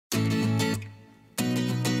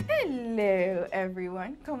Hello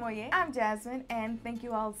everyone, como ye? I'm Jasmine and thank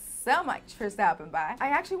you all so much for stopping by. I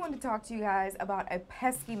actually wanted to talk to you guys about a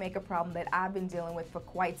pesky makeup problem that I've been dealing with for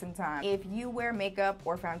quite some time. If you wear makeup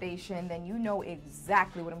or foundation, then you know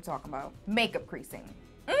exactly what I'm talking about. Makeup creasing.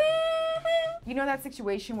 You know that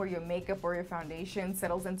situation where your makeup or your foundation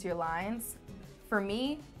settles into your lines? For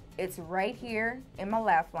me, it's right here in my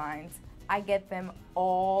laugh lines. I get them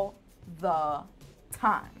all the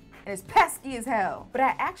time. And it's pesky as hell. But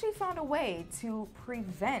I actually found a way to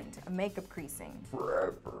prevent makeup creasing.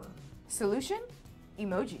 Forever. Solution?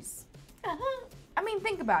 Emojis. I mean,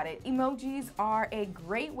 think about it. Emojis are a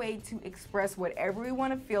great way to express whatever we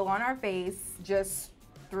want to feel on our face just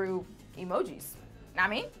through emojis. I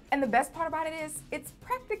mean, and the best part about it is it's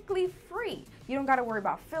practically free. You don't gotta worry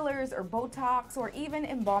about fillers or Botox or even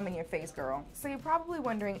embalming your face, girl. So you're probably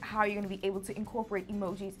wondering how you're gonna be able to incorporate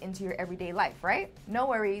emojis into your everyday life, right? No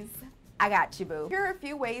worries, I got you, boo. Here are a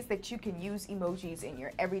few ways that you can use emojis in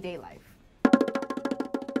your everyday life.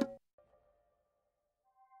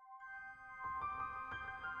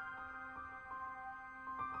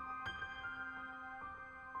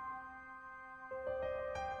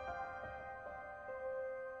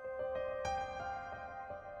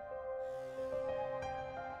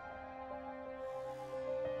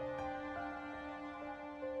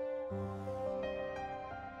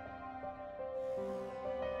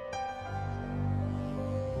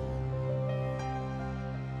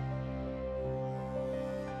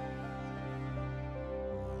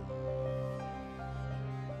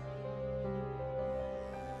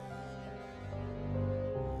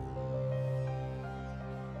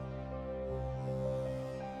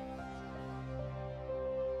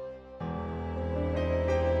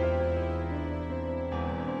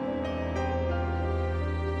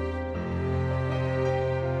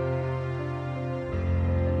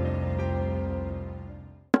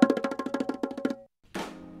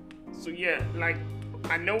 So yeah, like,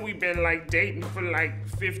 I know we've been like dating for like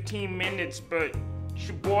 15 minutes, but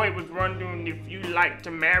your boy was wondering if you'd like to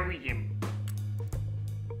marry him.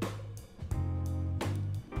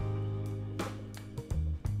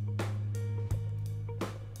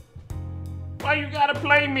 Why you gotta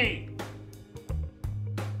play me?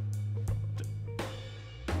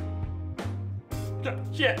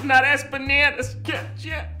 Yeah, now that's bananas.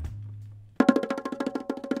 Yeah.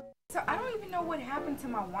 So I don't even know what happened to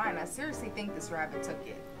my wine. I seriously think this rabbit took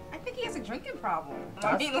it. I think he has a drinking problem.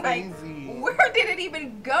 I mean, like, where did it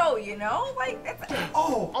even go, you know? Like, that's...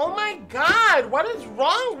 Oh my God, what is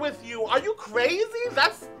wrong with you? Are you crazy?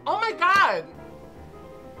 Oh my God.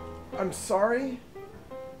 I'm sorry.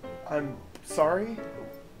 I'm sorry.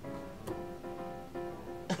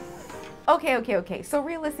 Okay. So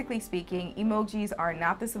realistically speaking, emojis are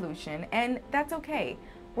not the solution, and that's okay.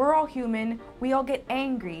 We're all human. We all get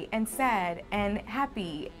angry and sad and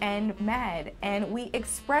happy and mad, and we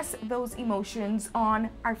express those emotions on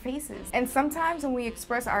our faces. And sometimes when we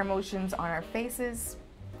express our emotions on our faces,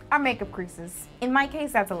 our makeup creases. In my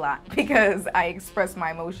case, that's a lot because I express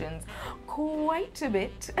my emotions quite a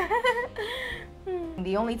bit.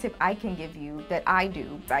 The only tip I can give you that I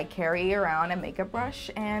do is I carry around a makeup brush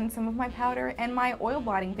and some of my powder and my oil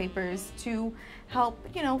blotting papers to help,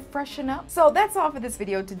 you know, freshen up. So that's all for this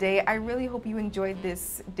video today. I really hope you enjoyed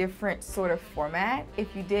this different sort of format.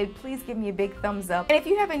 If you did, please give me a big thumbs up. And if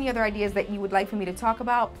you have any other ideas that you would like for me to talk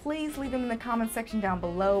about, please leave them in the comment section down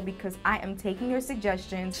below because I am taking your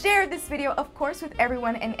suggestions. Share this video, of course, with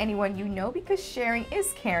everyone and anyone you know because sharing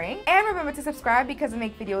is caring. And remember to subscribe because I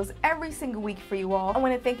make videos every single week for you all. I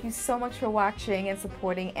want to thank you so much for watching and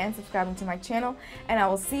supporting and subscribing to my channel, and I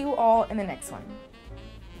will see you all in the next one.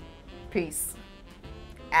 Peace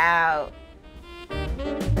out.